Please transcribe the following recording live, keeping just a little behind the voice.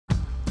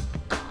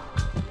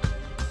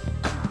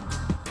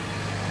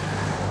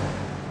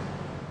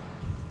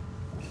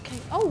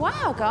Oh,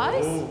 wow,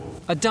 guys. Oh.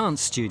 A dance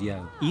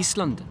studio, East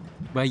London,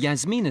 where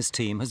Yasmina's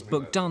team has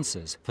booked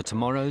dancers for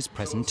tomorrow's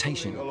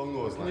presentation. Along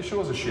those lines. Can you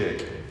show us a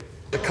shake?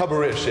 A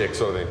cabaret shake,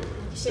 sort of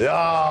thing.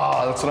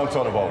 Yeah, that's what I'm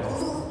talking about.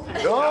 Oh,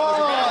 that's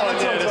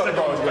what I'm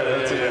talking about.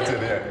 That's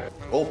it, yeah.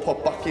 All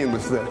pop back in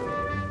with the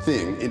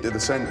thing into the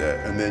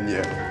centre, and then,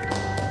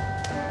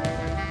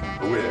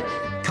 away.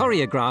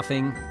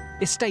 Choreographing,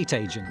 estate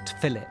agent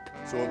Philip.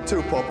 So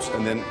 2 pops,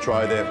 and then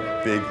try the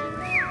big,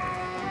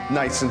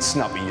 nice and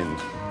snappy and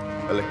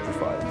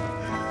electrified.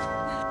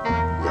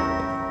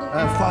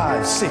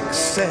 5, 6,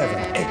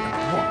 7, 8,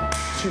 1,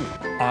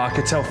 2. I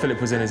could tell Philip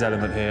was in his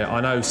element here.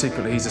 I know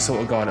secretly he's the sort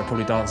of guy that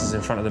probably dances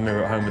in front of the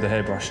mirror at home with a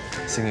hairbrush,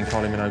 singing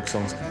Kylie Minogue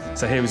songs.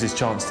 So here was his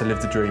chance to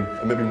live the dream.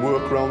 And maybe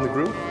work around the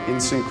group in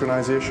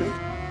synchronisation.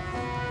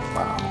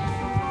 Wow.